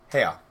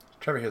Hey all,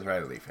 Trevor here with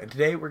Riley Leaf, and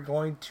today we're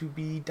going to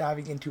be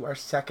diving into our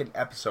second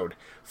episode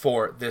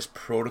for this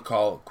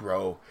Protocol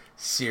Grow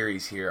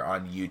series here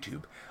on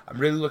YouTube. I'm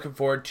really looking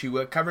forward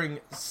to covering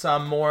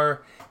some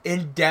more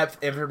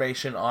in-depth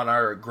information on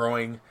our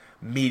growing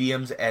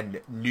mediums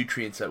and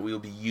nutrients that we'll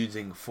be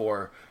using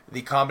for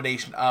the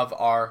combination of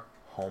our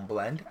home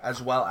blend,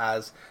 as well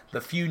as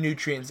the few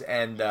nutrients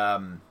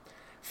and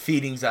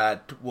feedings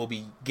that we'll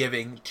be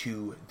giving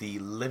to the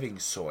living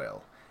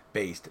soil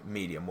based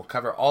medium. We'll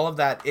cover all of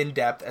that in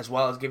depth, as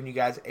well as giving you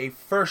guys a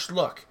first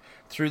look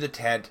through the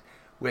tent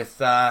with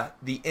the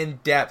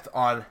in depth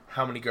on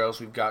how many girls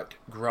we've got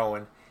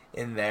growing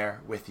in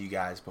there with you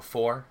guys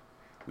before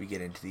we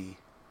get into the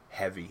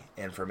heavy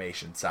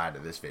information side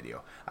of this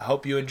video. I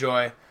hope you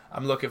enjoy.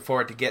 I'm looking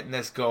forward to getting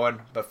this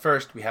going, but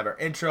first we have our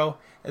intro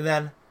and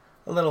then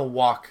a little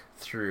walk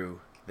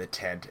through the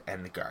tent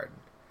and the garden.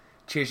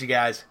 Cheers, you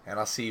guys, and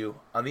I'll see you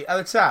on the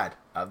other side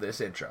of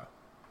this intro.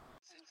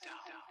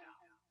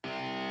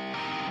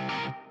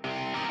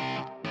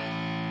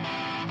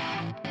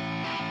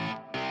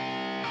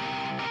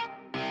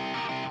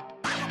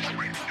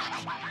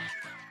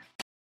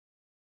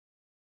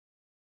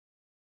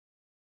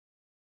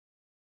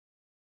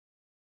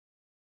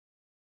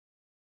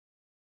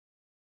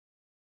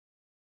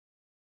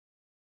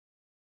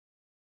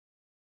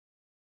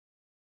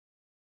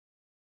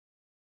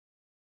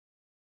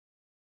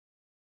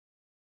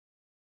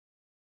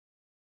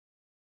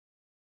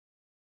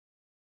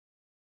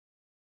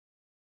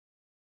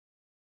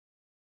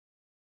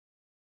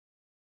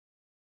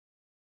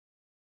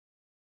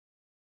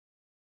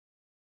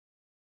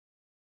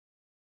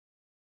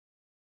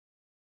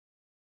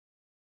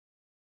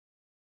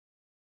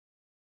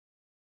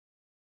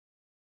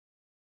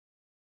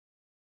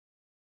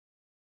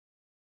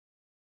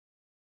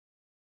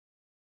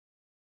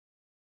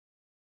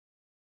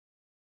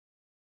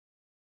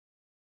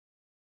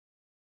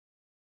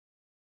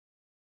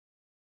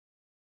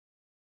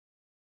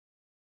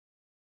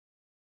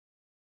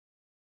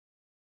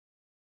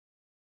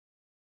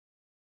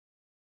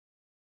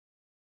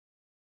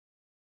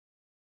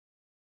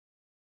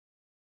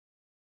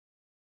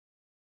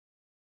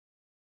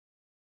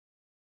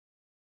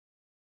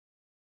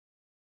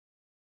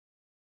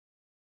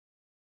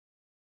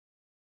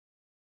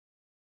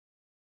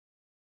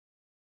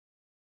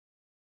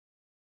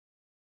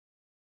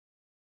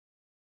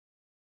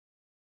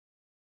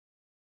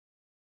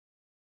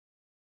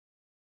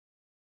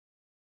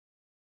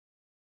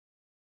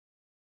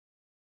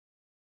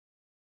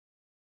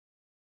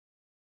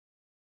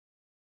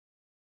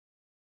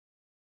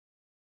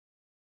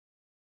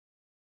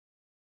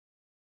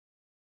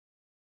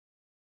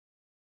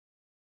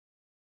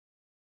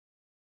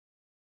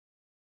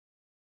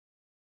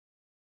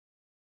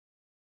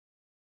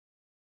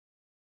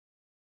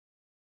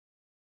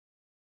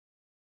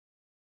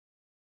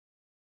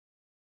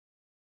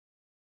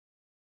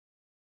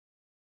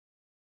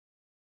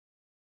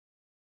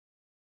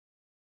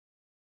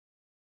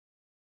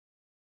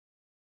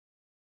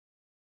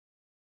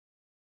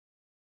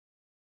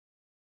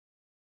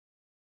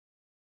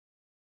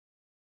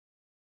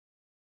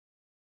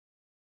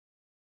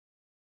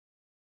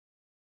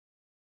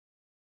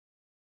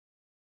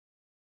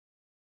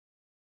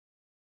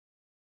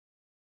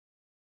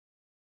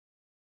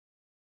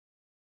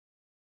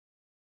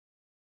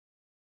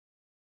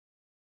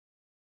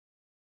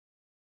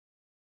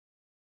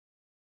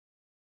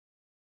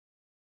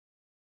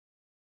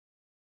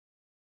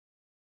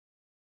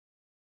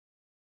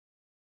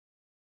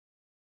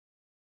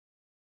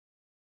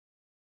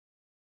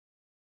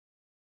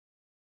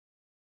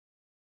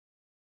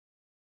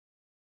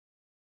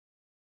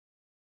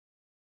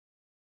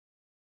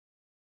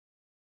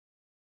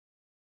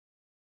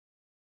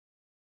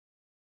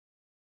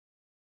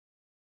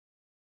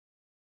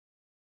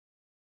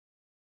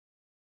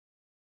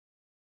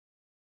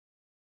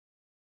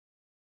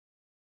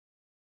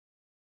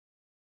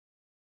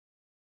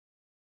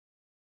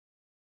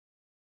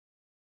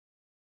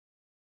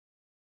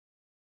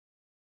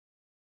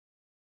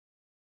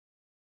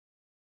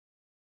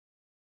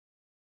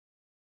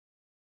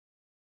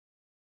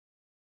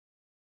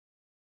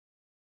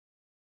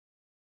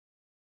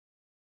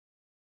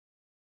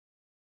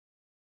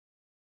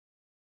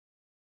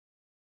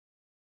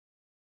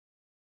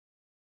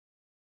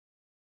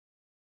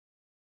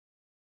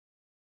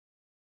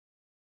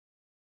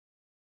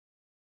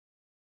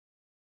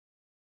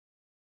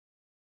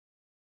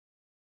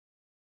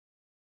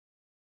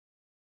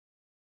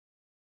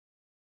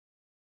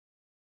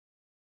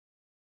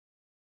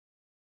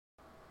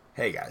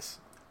 Hey guys,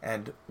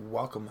 and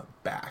welcome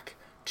back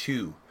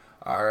to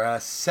our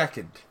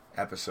second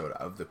episode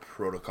of the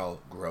Protocol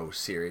Grow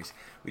series.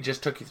 We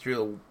just took you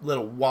through a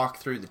little walk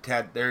through the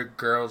tent. Their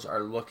girls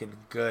are looking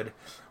good.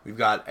 We've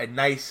got a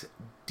nice,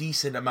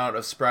 decent amount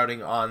of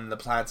sprouting on the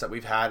plants that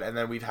we've had, and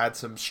then we've had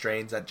some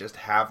strains that just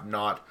have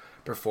not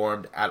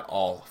performed at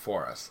all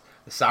for us.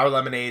 The Sour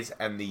Lemonades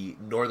and the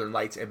Northern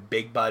Lights and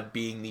Big Bud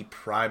being the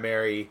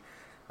primary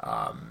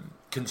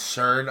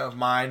concern of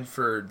mine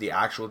for the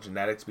actual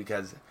genetics,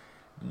 because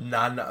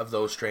none of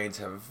those strains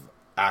have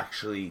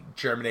actually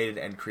germinated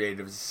and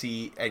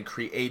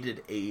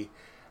created a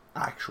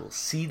actual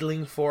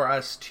seedling for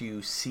us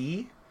to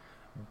see,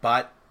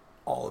 but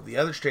all of the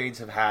other strains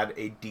have had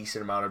a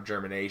decent amount of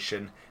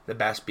germination, the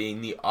best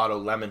being the Auto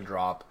Lemon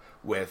Drop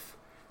with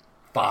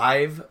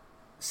 5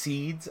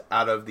 seeds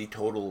out of the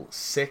total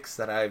 6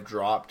 that I've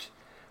dropped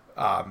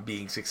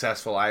being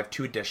successful. I have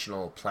 2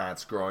 additional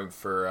plants growing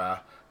for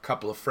a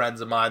couple of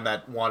friends of mine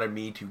that wanted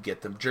me to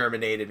get them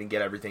germinated and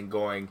get everything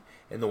going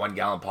in the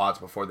 1-gallon pots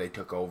before they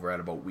took over at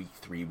about week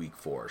 3, week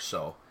 4.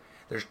 So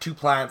there's 2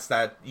 plants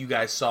that you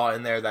guys saw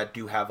in there that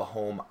do have a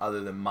home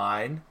other than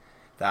mine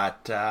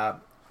that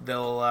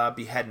they'll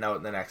be heading out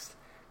in the next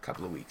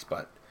couple of weeks.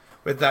 But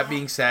with that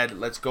being said,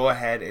 let's go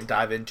ahead and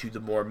dive into the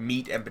more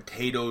meat and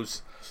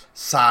potatoes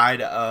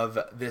side of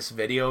this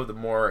video, the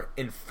more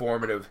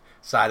informative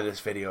side of this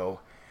video,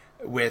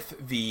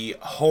 with the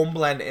home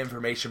blend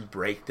information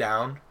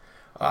breakdown.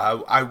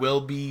 I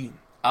will be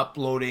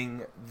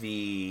uploading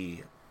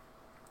the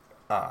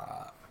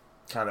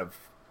kind of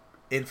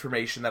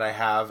information that I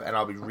have, and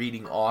I'll be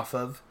reading off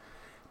of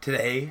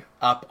today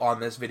up on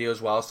this video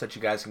as well, so that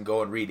you guys can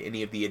go and read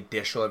any of the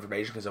additional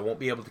information, because I won't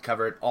be able to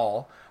cover it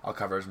all. I'll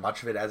cover as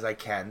much of it as I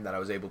can that I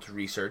was able to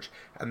research,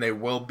 and there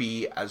will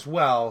be as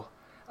well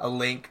a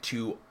link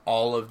to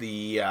all of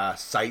the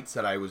sites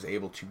that I was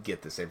able to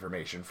get this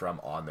information from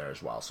on there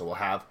as well. So we'll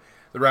have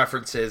the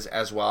references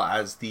as well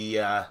as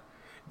the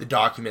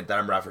document that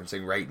I'm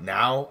referencing right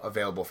now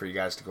available for you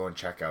guys to go and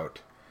check out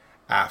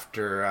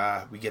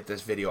after we get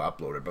this video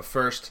uploaded. But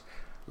first,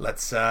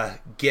 let's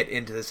get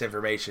into this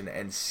information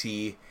and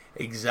see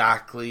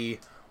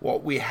exactly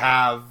what we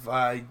have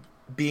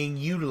being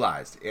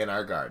utilized in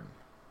our garden.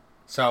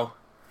 So,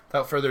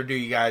 without further ado,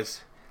 you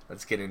guys,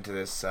 let's get into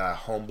this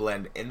home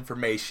blend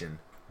information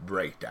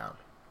breakdown.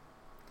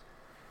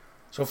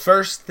 So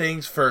first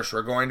things first,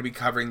 we're going to be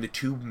covering the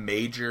 2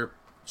 major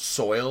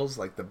soils,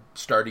 like the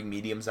starting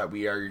mediums that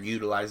we are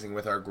utilizing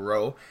with our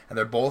grow, and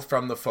they're both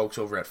from the folks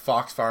over at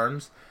Fox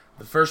Farms.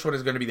 The first one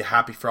is going to be the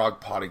Happy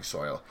Frog potting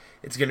soil.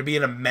 It's going to be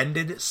an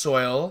amended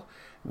soil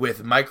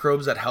with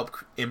microbes that help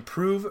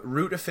improve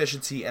root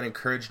efficiency and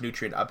encourage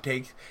nutrient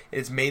uptake. It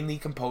is mainly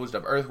composed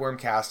of earthworm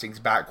castings,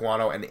 bat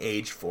guano, and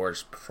aged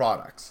forest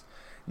products.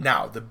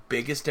 Now, the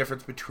biggest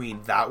difference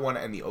between that one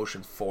and the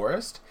Ocean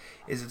Forest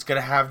is it's going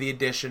to have the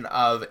addition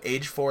of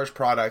aged forest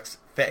products,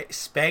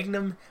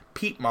 sphagnum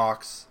peat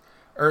moss,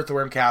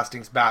 earthworm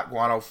castings, bat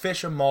guano,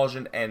 fish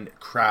emulsion, and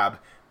crab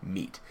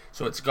meat.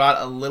 So it's got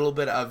a little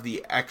bit of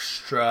the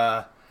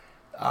extra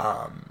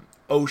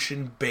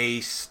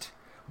ocean-based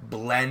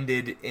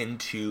blended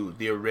into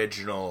the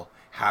original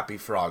Happy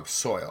Frog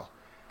soil.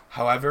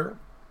 However,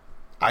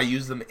 I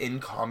use them in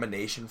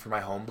combination for my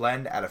home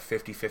blend at a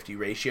 50-50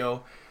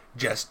 ratio,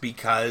 just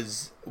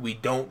because we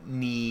don't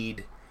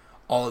need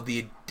all of the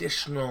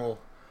additional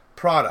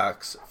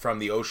products from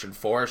the Ocean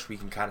Forest. We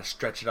can kind of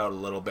stretch it out a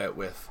little bit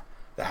with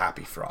the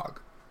Happy Frog.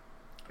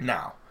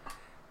 Now,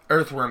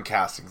 earthworm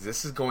castings.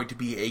 This is going to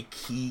be a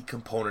key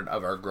component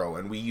of our grow,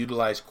 and we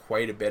utilize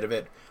quite a bit of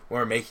it when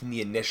we're making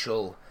the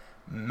initial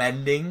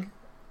mending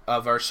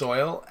of our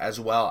soil, as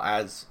well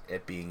as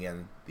it being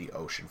in the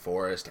Ocean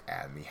Forest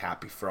and the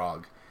Happy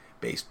Frog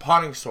based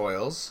potting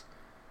soils.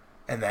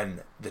 And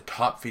then the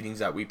top feedings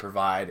that we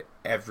provide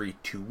every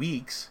 2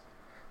 weeks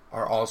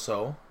are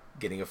also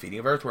getting a feeding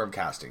of earthworm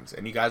castings.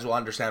 And you guys will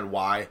understand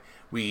why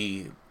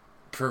we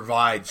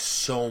provide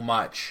so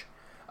much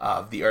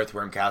of the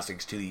earthworm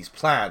castings to these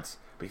plants,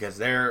 because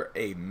they're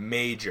a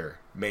major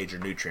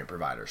nutrient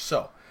provider.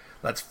 So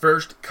let's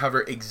first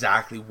cover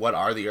exactly what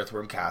are the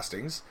earthworm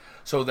castings.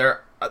 So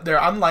they're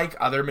unlike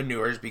other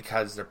manures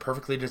because they're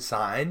perfectly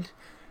designed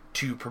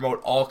to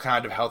promote all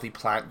kind of healthy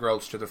plant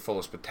growths to their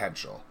fullest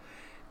potential.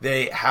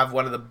 They have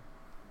one of the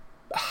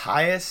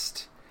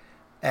highest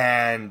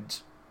and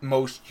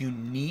most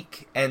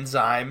unique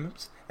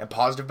enzymes and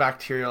positive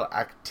bacterial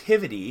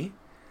activity,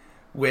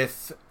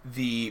 with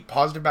the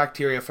positive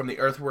bacteria from the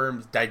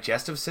earthworm's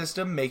digestive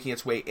system making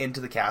its way into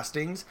the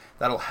castings.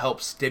 That'll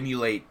help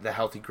stimulate the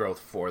healthy growth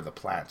for the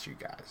plants, you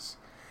guys.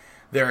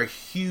 They're a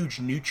huge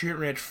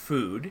nutrient-rich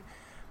food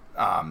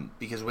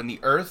because when the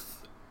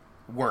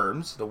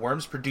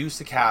worms produce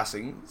the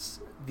castings,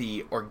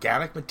 the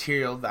organic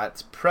material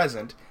that's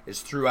present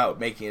is throughout,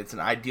 making it an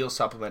ideal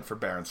supplement for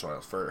barren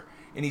soils. For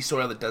any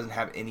soil that doesn't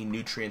have any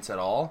nutrients at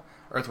all,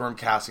 earthworm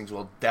castings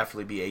will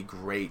definitely be a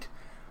great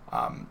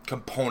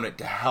component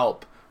to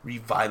help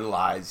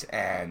revitalize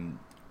and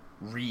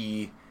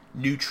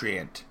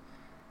re-nutrient,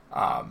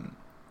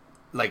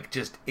 like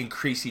just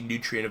increasing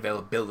nutrient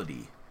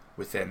availability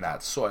within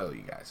that soil,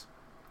 you guys.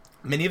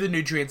 Many of the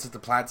nutrients that the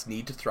plants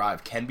need to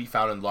thrive can be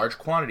found in large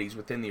quantities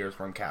within the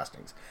earthworm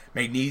castings.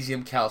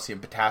 Magnesium, calcium,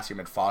 potassium,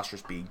 and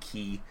phosphorus being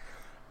key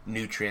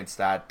nutrients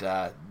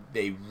that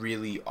they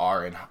really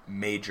are in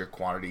major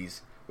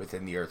quantities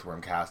within the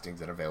earthworm castings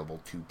and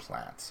available to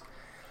plants.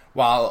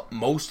 While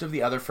most of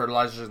the other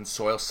fertilizers and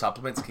soil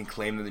supplements can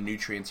claim that the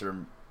nutrients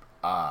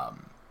are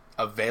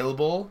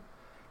available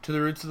to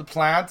the roots of the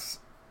plants,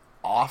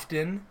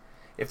 often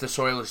if the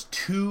soil is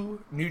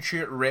too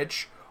nutrient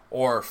rich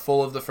or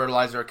full of the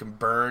fertilizer, it can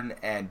burn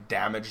and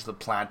damage the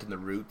plant and the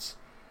roots.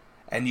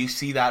 And you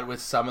see that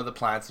with some of the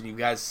plants, and you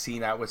guys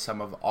seen that with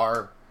some of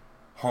our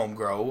home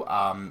grow.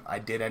 I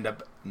did end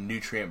up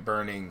nutrient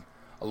burning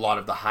a lot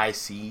of the high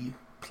C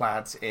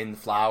plants in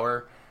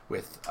flower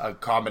with a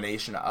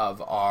combination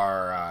of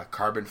our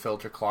carbon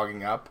filter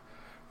clogging up.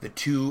 The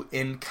two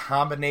in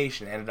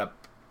combination ended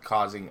up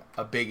causing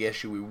a big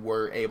issue. We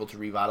were able to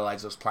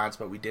revitalize those plants,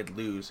 but we did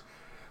lose,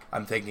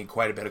 I'm thinking,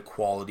 quite a bit of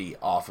quality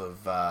off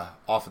of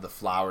the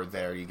flower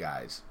there, you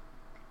guys.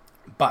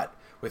 But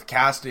with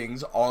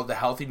castings, all of the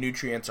healthy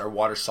nutrients are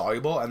water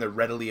soluble and they're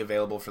readily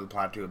available for the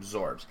plant to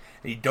absorb.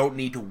 And you don't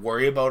need to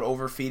worry about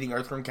overfeeding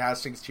earthworm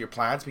castings to your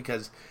plants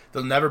because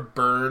they'll never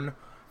burn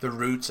the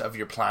roots of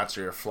your plants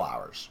or your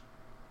flowers.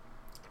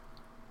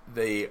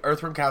 The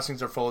earthworm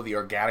castings are full of the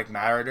organic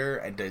matter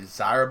and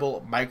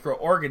desirable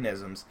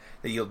microorganisms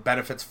that yield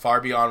benefits far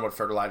beyond what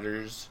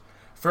fertilizers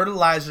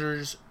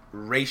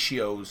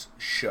ratios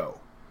show.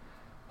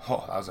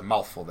 Oh, that was a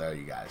mouthful there,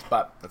 you guys.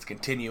 But let's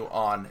continue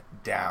on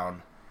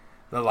down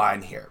the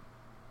line here.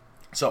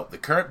 So the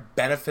current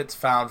benefits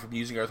found from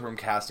using earthworm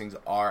castings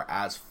are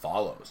as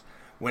follows.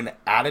 When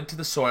added to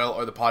the soil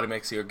or the potting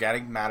mix, the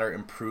organic matter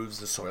improves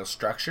the soil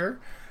structure.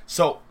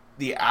 So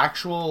the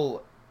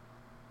actual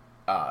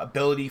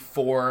ability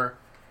for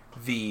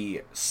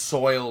the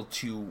soil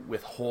to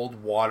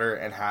withhold water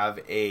and have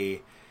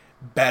a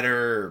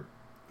better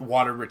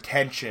water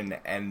retention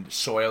and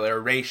soil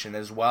aeration,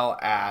 as well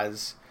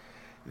as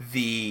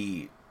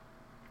the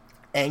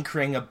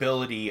anchoring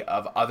ability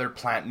of other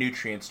plant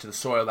nutrients to the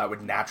soil that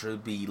would naturally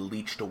be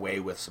leached away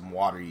with some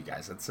water, you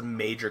guys. That's some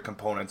major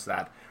components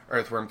that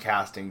earthworm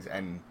castings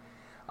and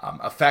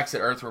effects that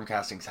earthworm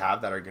castings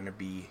have that are going to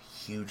be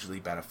hugely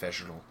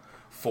beneficial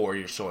for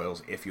your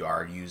soils if you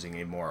are using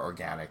a more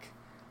organic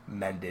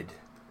mended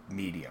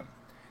medium.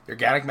 The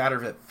organic matter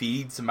that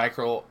feeds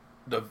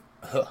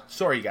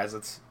sorry guys,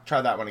 let's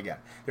try that one again.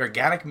 The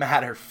organic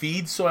matter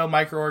feeds soil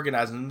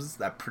microorganisms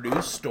that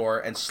produce, store,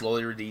 and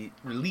slowly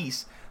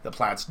release the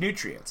plant's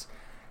nutrients.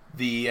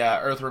 The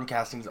earthworm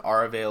castings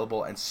are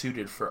available and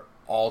suited for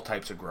all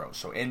types of grows.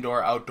 So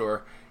indoor,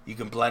 outdoor, you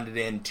can blend it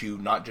into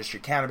not just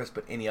your cannabis,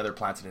 but any other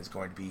plants, and it's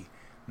going to be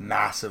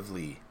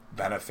massively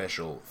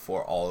beneficial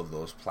for all of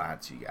those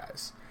plants, you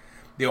guys.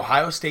 The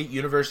Ohio State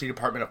University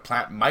Department of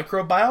Plant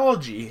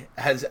Microbiology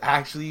has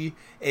actually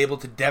able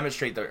to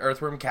demonstrate that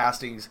earthworm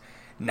castings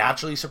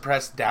naturally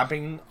suppress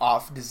damping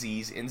off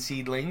disease in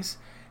seedlings.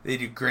 They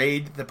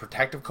degrade the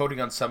protective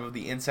coating on some of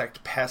the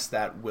insect pests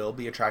that will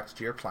be attracted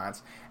to your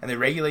plants, and they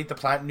regulate the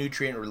plant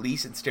nutrient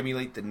release and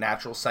stimulate the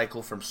natural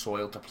cycle from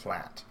soil to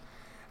plant.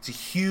 It's a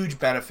huge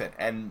benefit,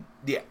 and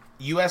the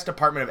U.S.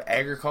 Department of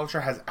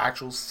Agriculture has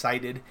actually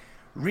cited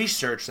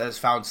research that has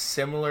found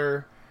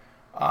similar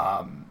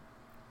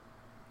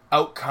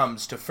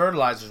outcomes to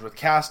fertilizers with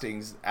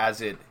castings, as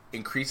it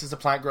increases the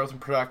plant growth and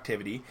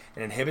productivity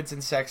and inhibits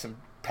insects and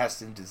pests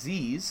and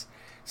disease.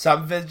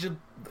 I'm getting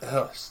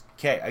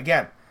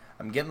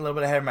a little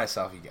bit ahead of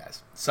myself, you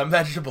guys. Some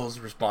vegetables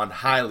respond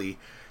highly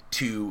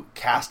to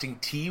casting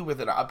tea with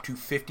an up to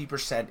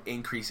 50%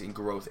 increase in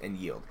growth and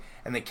yield.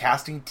 And the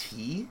casting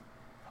tea,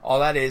 all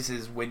that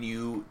is when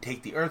you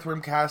take the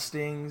earthworm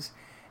castings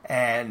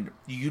and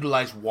you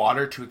utilize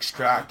water to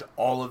extract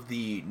all of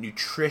the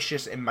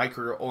nutritious and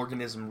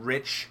microorganism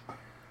rich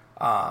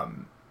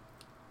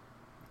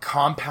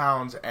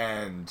compounds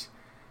and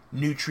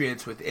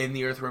nutrients within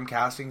the earthworm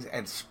castings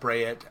and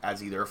spray it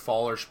as either a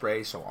fall or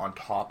spray, so on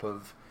top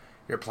of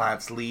your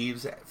plant's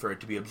leaves for it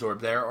to be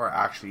absorbed there, or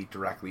actually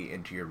directly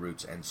into your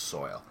roots and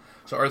soil.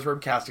 So earthworm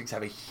castings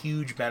have a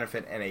huge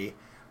benefit and a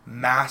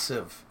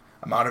massive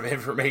amount of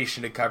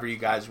information to cover, you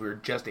guys. We were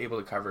just able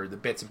to cover the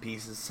bits and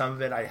pieces. Some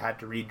of it I had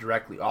to read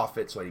directly off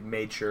it, so I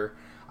made sure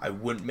I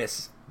wouldn't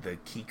miss the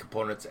key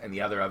components, and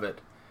the other of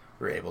it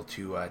we're able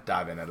to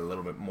dive in at a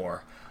little bit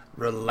more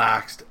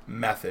relaxed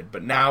method.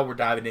 But now we're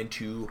diving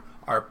into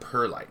our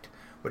perlite,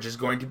 which is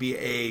going to be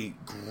a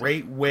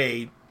great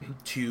way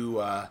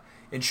to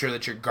ensure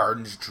that your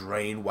gardens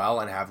drain well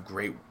and have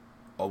great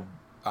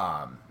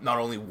not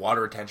only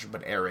water retention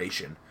but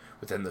aeration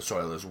within the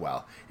soil as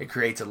well. It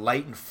creates a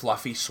light and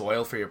fluffy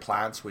soil for your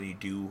plants when you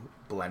do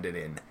blend it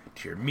in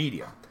to your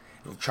medium.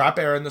 It'll trap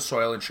air in the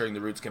soil, ensuring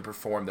the roots can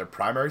perform their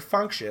primary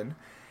function,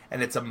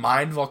 and it's a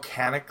mined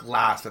volcanic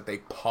glass that they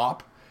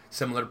pop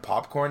similar to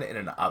popcorn in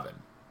an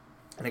oven.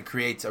 And it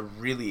creates a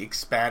really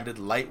expanded,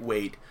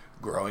 lightweight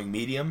growing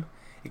medium.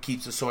 It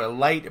keeps the soil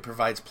light, it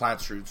provides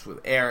plants' roots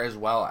with air, as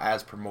well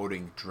as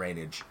promoting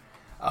drainage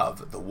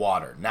of the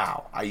water.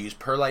 Now, I use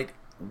perlite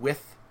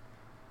with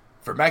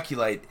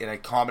vermiculite in a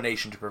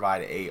combination to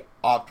provide a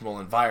optimal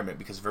environment,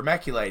 because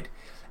vermiculite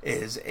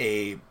is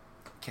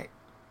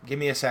give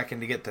me a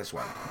second to get this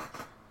one,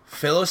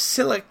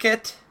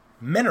 phyllosilicate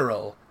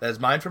mineral that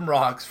is mined from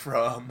rocks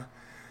from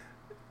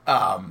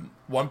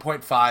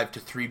 1.5 to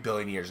 3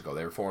 billion years ago.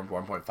 They were formed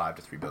 1.5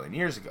 to 3 billion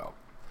years ago.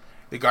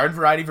 The garden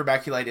variety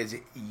vermiculite is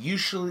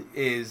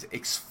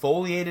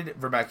exfoliated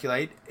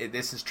vermiculite.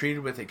 This is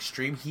treated with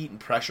extreme heat and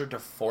pressure to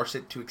force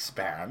it to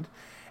expand.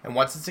 And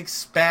once it's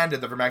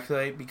expanded, the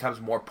vermiculite becomes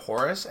more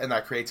porous, and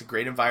that creates a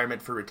great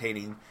environment for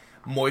retaining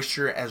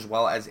moisture as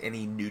well as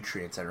any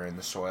nutrients that are in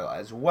the soil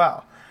as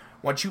well.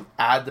 Once you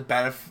add the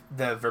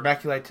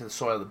vermiculite to the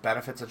soil, the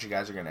benefits that you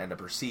guys are going to end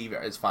up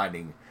receiving is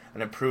finding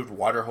an improved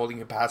water holding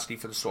capacity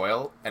for the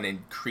soil, an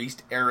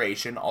increased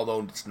aeration,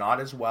 although it's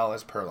not as well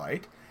as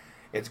perlite.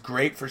 It's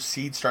great for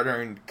seed starter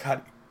and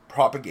cut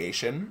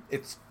propagation.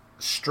 It's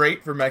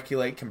straight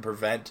vermiculite can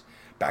prevent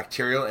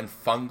bacterial and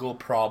fungal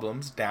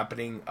problems,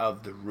 dampening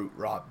of the root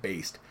rot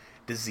based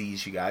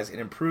disease, you guys. It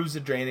improves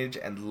the drainage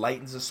and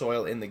lightens the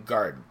soil in the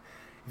garden.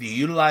 If you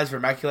utilize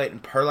vermiculite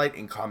and perlite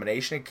in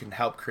combination, it can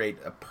help create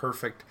a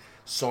perfect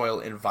soil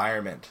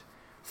environment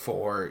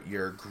for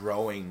your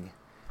growing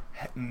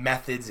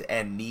methods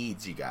and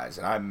needs, you guys.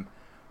 And I'm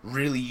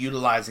really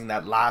utilizing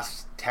that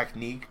last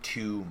technique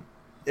to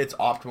its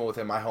optimal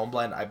within my home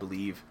blend. I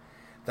believe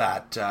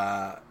that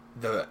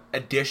the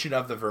addition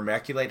of the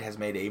vermiculite has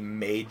made a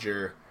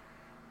major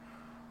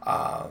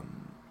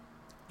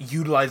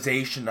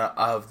utilization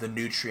of the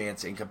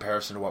nutrients in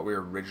comparison to what we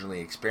were originally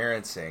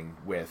experiencing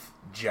with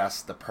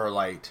just the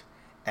perlite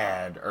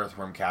and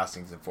earthworm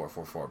castings and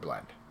 444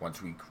 blend.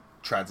 Once we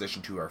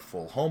transition to our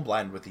full home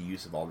blend with the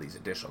use of all these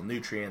additional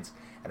nutrients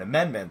and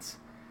amendments,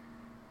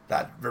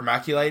 that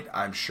vermiculite,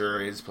 I'm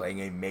sure, is playing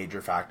a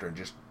major factor in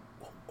just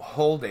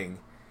holding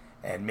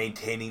and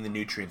maintaining the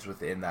nutrients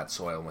within that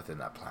soil and within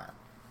that plant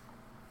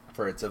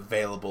for its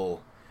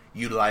available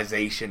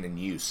utilization and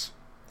use.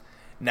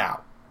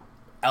 Now,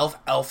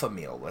 alpha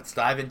meal. Let's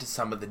dive into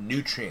some of the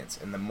nutrients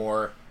and the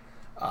more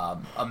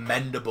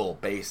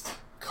amendable based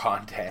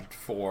content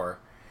for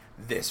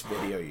this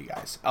video, you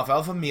guys.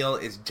 Alfalfa meal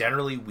is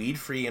generally weed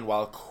free, and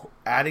while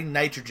adding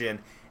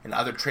nitrogen and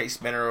other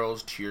trace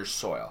minerals to your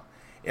soil,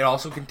 it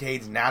also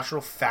contains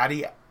natural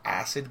fatty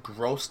acid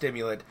growth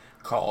stimulant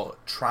called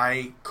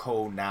triconatol.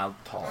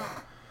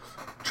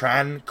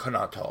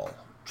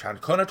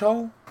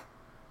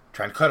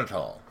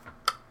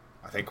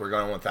 I think we're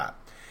going with that.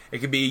 It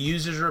can be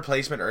used as a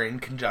replacement or in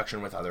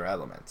conjunction with other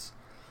elements.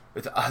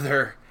 With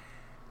other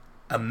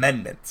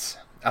amendments.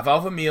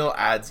 Alfalfa meal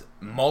adds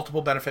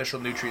multiple beneficial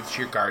nutrients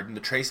to your garden.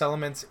 The trace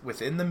elements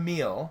within the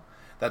meal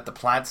that the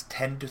plants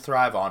tend to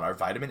thrive on are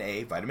vitamin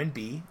A, vitamin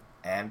B,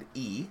 and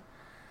E.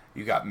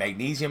 You got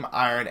magnesium,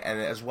 iron, and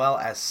as well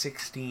as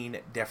 16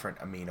 different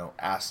amino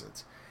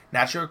acids.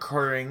 Naturally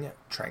occurring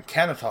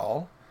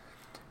triconatol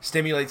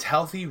stimulates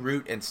healthy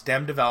root and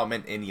stem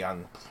development in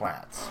young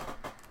plants.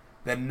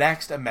 The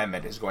next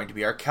amendment is going to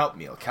be our kelp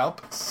meal.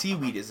 Kelp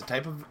seaweed is a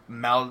type of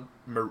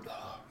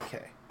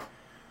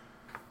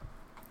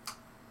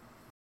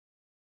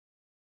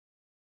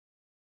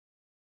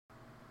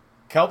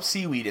Kelp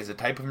seaweed is a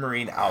type of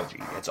marine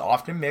algae. It's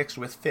often mixed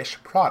with fish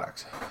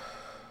products.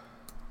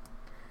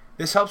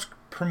 This helps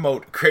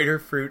promote greater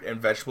fruit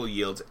and vegetable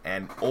yields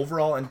and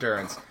overall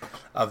endurance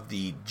of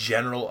the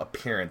general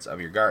appearance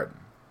of your garden.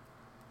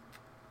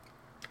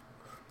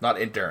 Not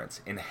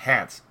endurance,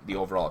 enhance the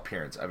overall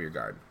appearance of your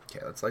garden.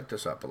 Okay, let's light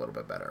this up a little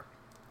bit better.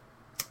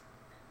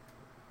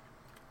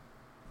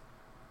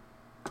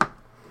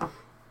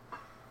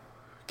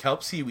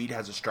 Kelp seaweed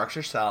has a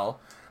structured cell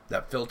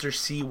that filters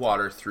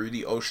seawater through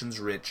the ocean's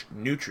rich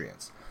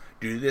nutrients.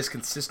 Due to this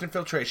consistent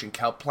filtration,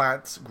 kelp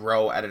plants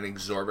grow at an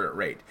exorbitant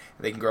rate.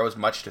 They can grow as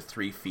much to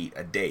 3 feet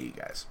a day, you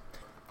guys.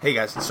 Hey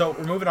guys, so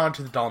we're moving on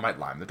to the dolomite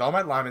lime. The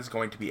dolomite lime is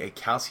going to be a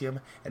calcium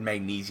and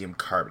magnesium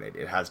carbonate.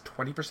 It has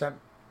 20%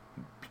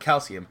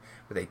 calcium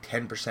with a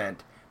 10%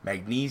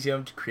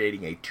 magnesium,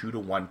 creating a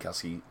 2-to-1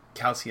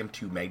 calcium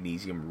to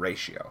magnesium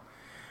ratio.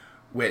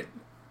 With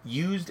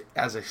used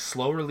as a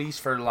slow-release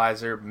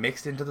fertilizer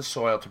mixed into the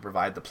soil to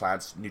provide the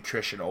plants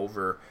nutrition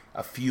over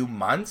a few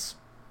months,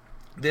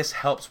 this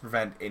helps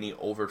prevent any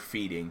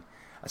overfeeding,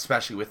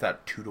 especially with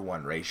that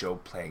 2-to-1 ratio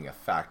playing a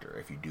factor.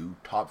 If you do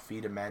top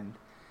feed amend,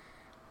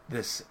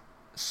 this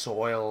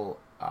soil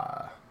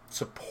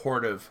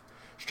supportive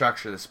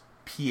structure, this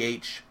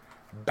pH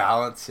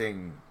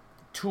balancing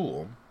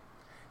tool,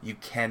 you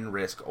can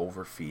risk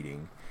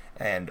overfeeding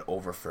and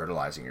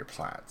over-fertilizing your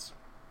plants.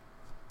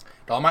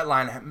 Dolomite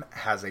lime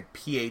has a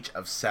pH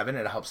of 7.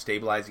 It helps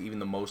stabilize even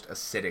the most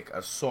acidic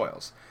of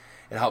soils.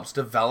 It helps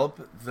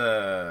develop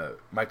the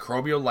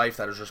microbial life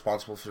that is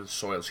responsible for the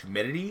soil's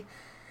humidity,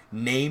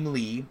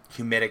 namely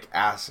humidic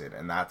acid,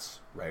 and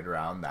that's right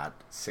around that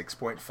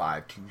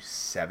 6.5 to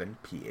 7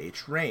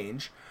 pH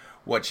range,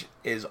 which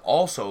is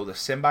also the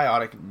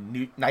symbiotic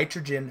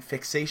nitrogen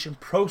fixation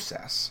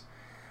process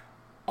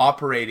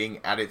operating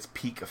at its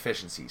peak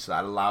efficiency. So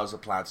that allows the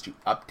plants to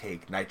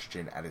uptake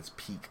nitrogen at its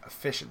peak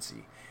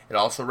efficiency. It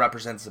also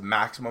represents the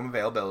maximum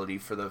availability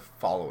for the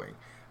following: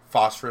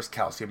 phosphorus,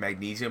 calcium,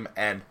 magnesium,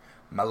 and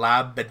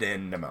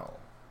molybdenum.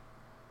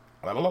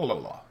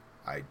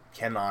 I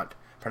cannot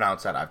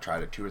pronounce that. I've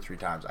tried it 2 or 3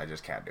 times. I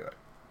just can't do it.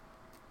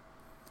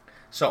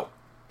 So,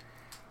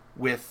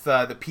 With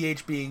the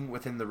pH being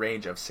within the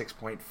range of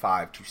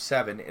 6.5 to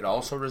 7, it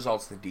also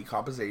results in the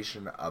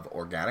decomposition of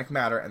organic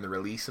matter and the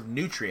release of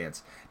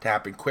nutrients to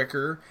happen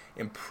quicker,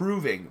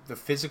 improving the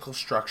physical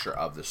structure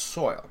of the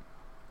soil.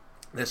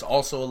 This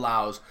also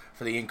allows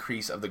for the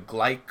increase of the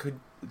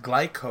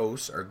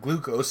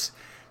glucose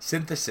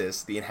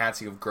synthesis, the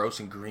enhancing of growth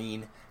and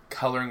green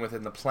coloring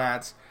within the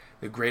plants,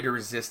 the greater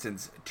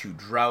resistance to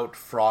drought,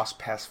 frost,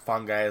 pests,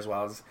 fungi, as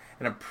well as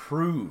an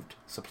improved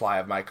supply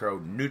of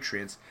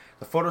micronutrients.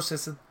 The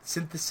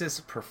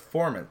photosynthesis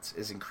performance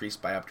is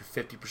increased by up to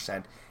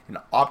 50% in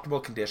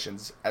optimal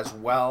conditions, as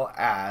well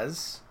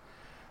as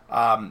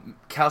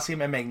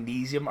calcium and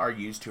magnesium are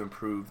used to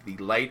improve the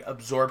light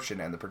absorption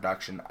and the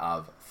production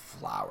of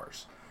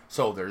flowers.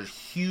 So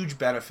there's huge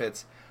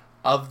benefits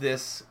of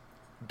this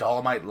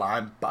dolomite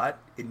lime, but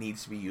it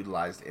needs to be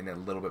utilized in a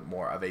little bit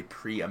more of a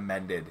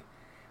pre-amended,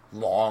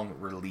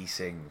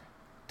 long-releasing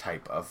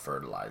type of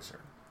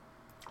fertilizer.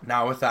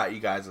 Now with that, you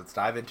guys, let's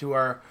dive into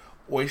our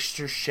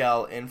oyster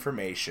shell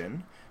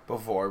information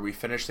before we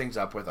finish things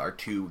up with our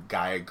two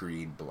Gaia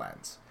Green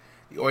blends.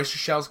 The oyster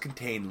shells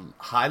contain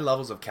high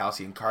levels of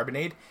calcium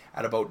carbonate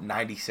at about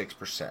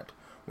 96%.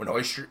 When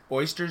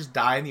oysters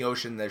die in the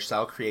ocean, their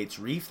cell creates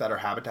reef that are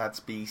habitat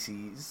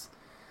spaces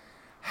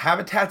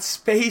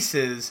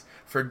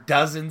for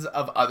dozens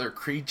of other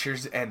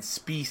creatures and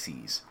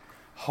species.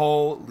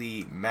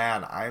 Holy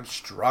man, I am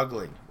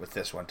struggling with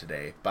this one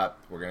today, but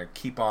we're going to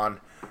keep on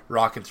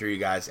rocking through, you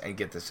guys, and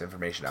get this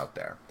information out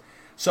there.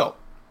 So,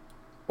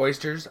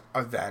 oysters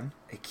are then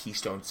a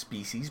keystone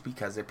species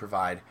because they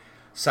provide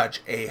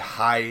such a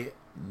high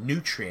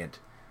nutrient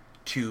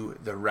to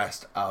the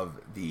rest of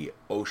the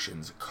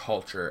ocean's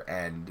culture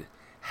and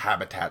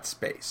habitat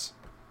space.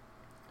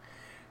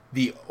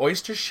 The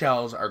oyster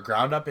shells are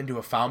ground up into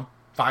a fine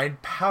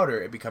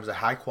powder. It becomes a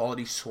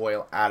high-quality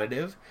soil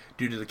additive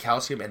due to the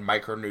calcium and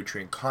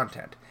micronutrient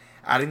content.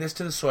 Adding this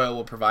to the soil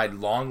will provide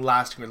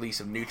long-lasting release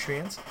of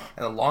nutrients,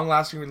 and the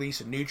long-lasting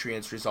release of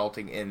nutrients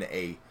resulting in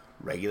a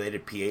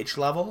regulated pH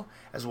level,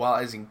 as well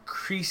as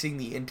increasing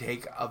the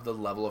intake of the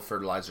level of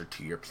fertilizer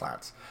to your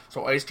plants.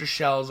 So oyster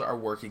shells are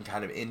working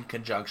kind of in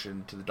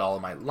conjunction to the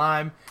dolomite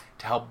lime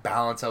to help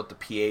balance out the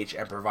pH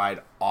and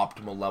provide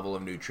optimal level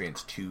of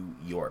nutrients to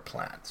your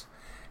plants.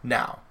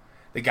 Now,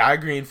 the Gaia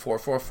Green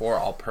 444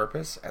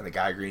 all-purpose and the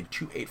Gaia Green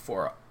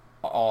 284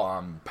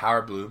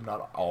 Power Bloom,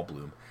 not all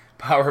bloom,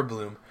 Power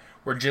Bloom,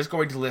 we're just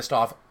going to list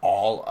off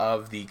all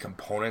of the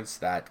components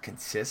that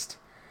consist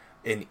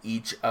in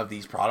each of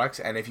these products.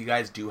 And if you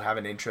guys do have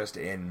an interest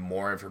in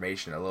more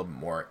information, a little bit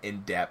more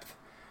in-depth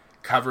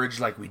coverage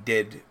like we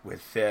did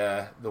with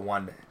the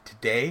one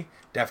today,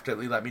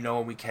 definitely let me know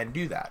and we can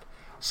do that.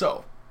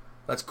 So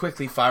let's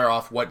quickly fire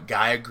off what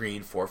Gaia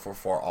Green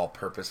 444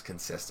 all-purpose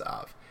consists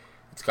of.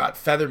 It's got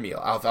feather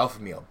meal, alfalfa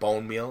meal,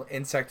 bone meal,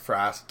 insect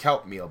frass,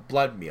 kelp meal,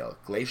 blood meal,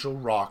 glacial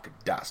rock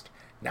dust,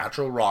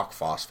 natural rock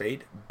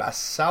phosphate,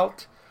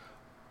 basalt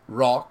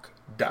rock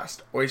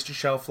dust, oyster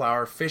shell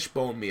flour, fish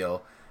bone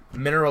meal,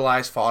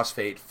 mineralized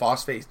phosphate,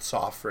 phosphate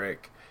sulfuric,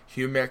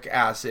 humic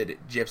acid,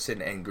 gypsum,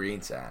 and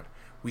green sand.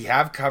 We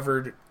have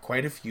covered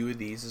quite a few of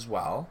these as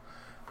well.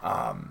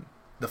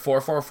 The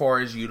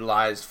 444 is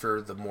utilized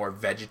for the more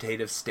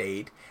vegetative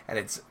state, and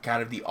it's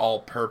kind of the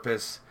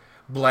all-purpose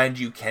blend.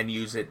 You can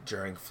use it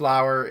during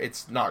flower.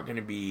 It's not going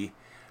to be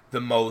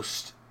the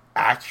most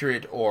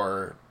accurate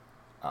or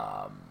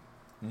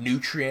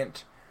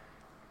nutrient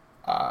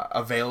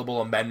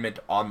available amendment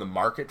on the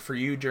market for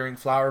you during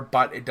flower,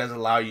 but it does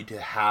allow you to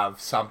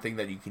have something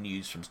that you can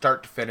use from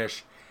start to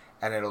finish,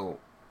 and it'll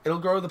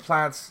grow the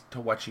plants to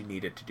what you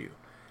need it to do.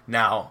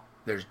 Now,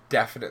 there's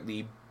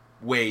definitely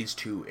ways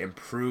to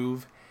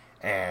improve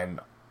and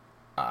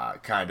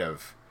kind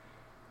of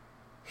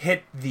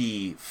hit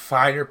the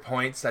finer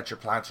points that your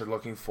plants are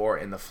looking for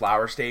in the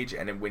flower stage,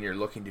 and when you're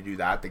looking to do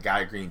that, the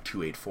Gaia Green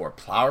 284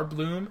 Power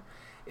Bloom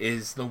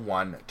is the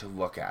one to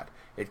look at.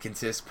 It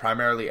consists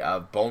primarily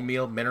of bone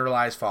meal,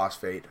 mineralized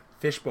phosphate,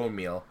 fish bone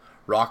meal,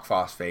 rock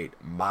phosphate,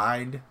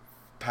 mined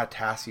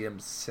potassium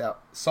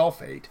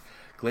sulfate,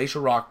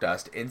 glacial rock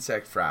dust,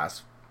 insect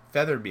frass,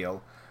 feather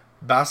meal,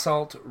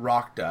 basalt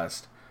rock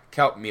dust,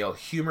 kelp meal,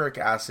 humeric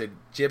acid,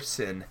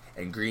 gypsum,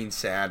 and green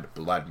sand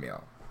blood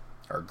meal.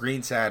 Or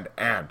green sand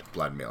and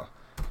blood meal.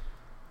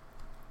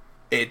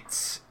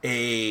 It's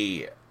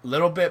a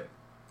little bit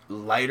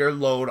lighter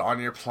load on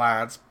your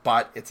plants,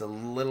 but it's a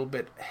little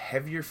bit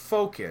heavier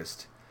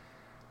focused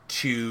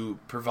to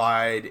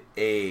provide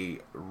a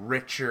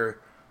richer,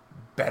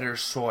 better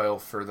soil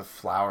for the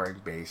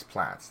flowering based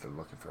plants. They're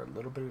looking for a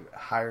little bit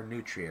higher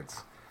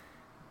nutrients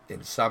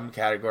in some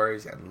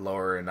categories and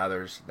lower in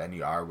others than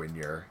you are when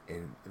you're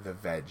in the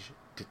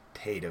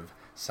vegetative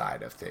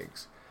side of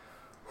things.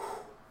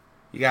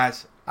 You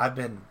guys, I've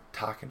been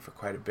talking for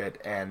quite a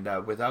bit,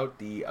 and without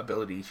the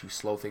ability to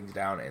slow things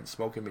down and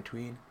smoke in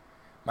between,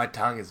 my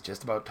tongue is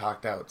just about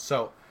talked out.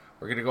 So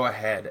we're going to go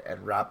ahead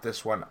and wrap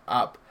this one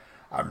up.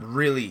 I'm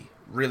really,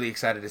 really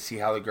excited to see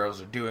how the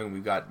girls are doing.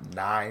 We've got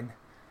 9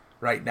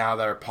 right now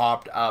that are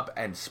popped up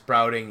and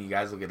sprouting. You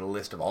guys will get a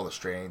list of all the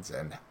strains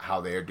and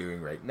how they are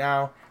doing right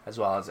now, as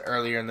well as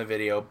earlier in the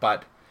video.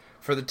 But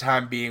for the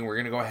time being, we're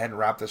going to go ahead and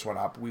wrap this one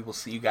up. We will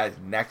see you guys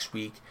next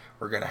week.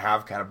 We're going to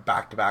have kind of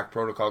back-to-back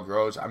protocol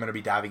grows. I'm going to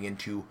be diving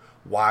into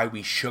why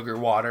we sugar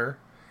water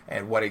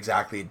and what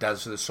exactly it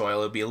does to the soil.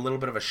 It'll be a little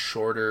bit of a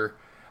shorter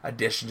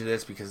addition to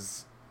this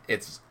because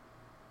it's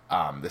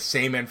the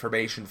same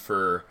information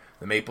for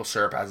the maple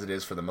syrup as it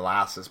is for the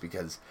molasses,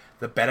 because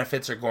the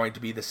benefits are going to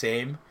be the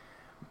same.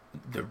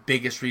 The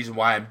biggest reason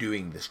why I'm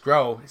doing this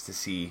grow is to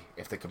see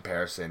if the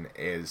comparison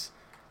is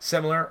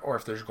similar or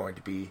if there's going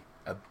to be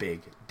a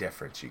big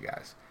difference, you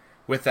guys.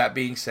 With that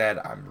being said,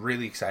 I'm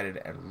really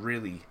excited and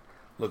really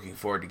looking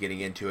forward to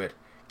getting into it.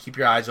 Keep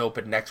your eyes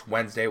open. Next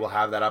Wednesday, we'll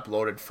have that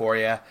uploaded for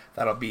you.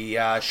 That'll be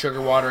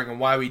sugar watering and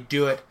why we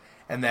do it.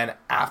 And then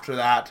after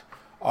that,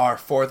 our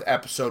 4th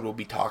episode will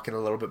be talking a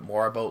little bit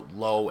more about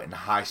low and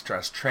high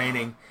stress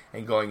training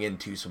and going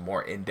into some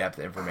more in-depth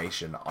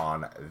information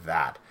on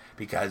that,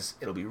 because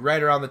it'll be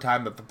right around the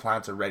time that the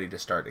plants are ready to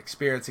start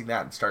experiencing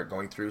that and start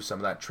going through some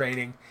of that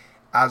training,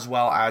 as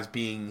well as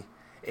being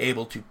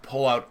able to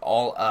pull out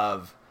all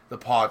of the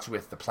pots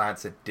with the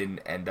plants that didn't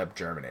end up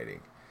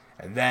germinating.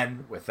 And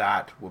then with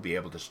that, we'll be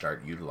able to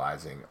start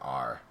utilizing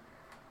our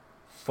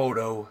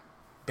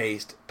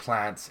photo-based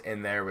plants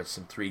in there with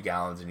some 3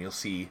 gallons, and you'll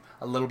see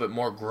a little bit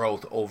more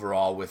growth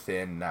overall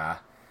within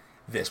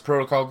this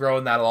protocol grow,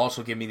 and that'll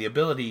also give me the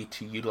ability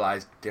to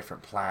utilize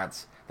different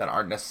plants that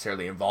aren't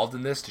necessarily involved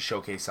in this to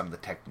showcase some of the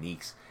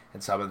techniques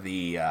and some of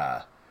the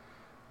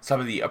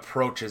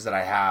approaches that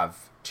I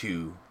have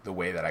to the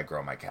way that I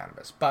grow my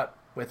cannabis. But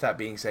with that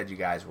being said, you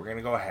guys, we're going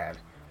to go ahead.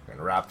 We're going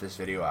to wrap this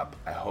video up.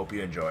 I hope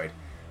you enjoyed.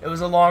 It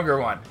was a longer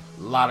one,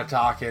 a lot of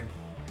talking,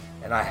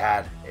 and I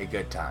had a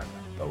good time.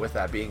 But with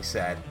that being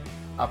said,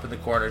 up in the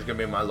corner is going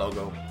to be my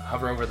logo.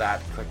 Hover over that,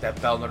 click that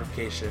bell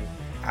notification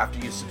after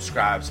you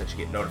subscribe so that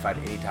you get notified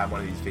anytime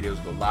one of these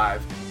videos go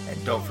live.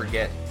 And don't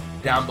forget,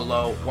 down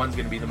below, one's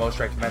going to be the most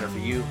recommended for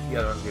you, the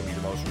other one's going to be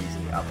the most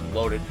recently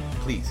uploaded.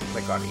 Please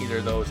click on either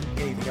of those,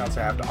 anything else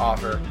I have to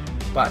offer.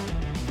 But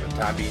for the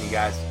time being, you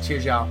guys,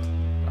 cheers y'all,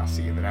 and I'll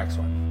see you in the next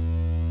one.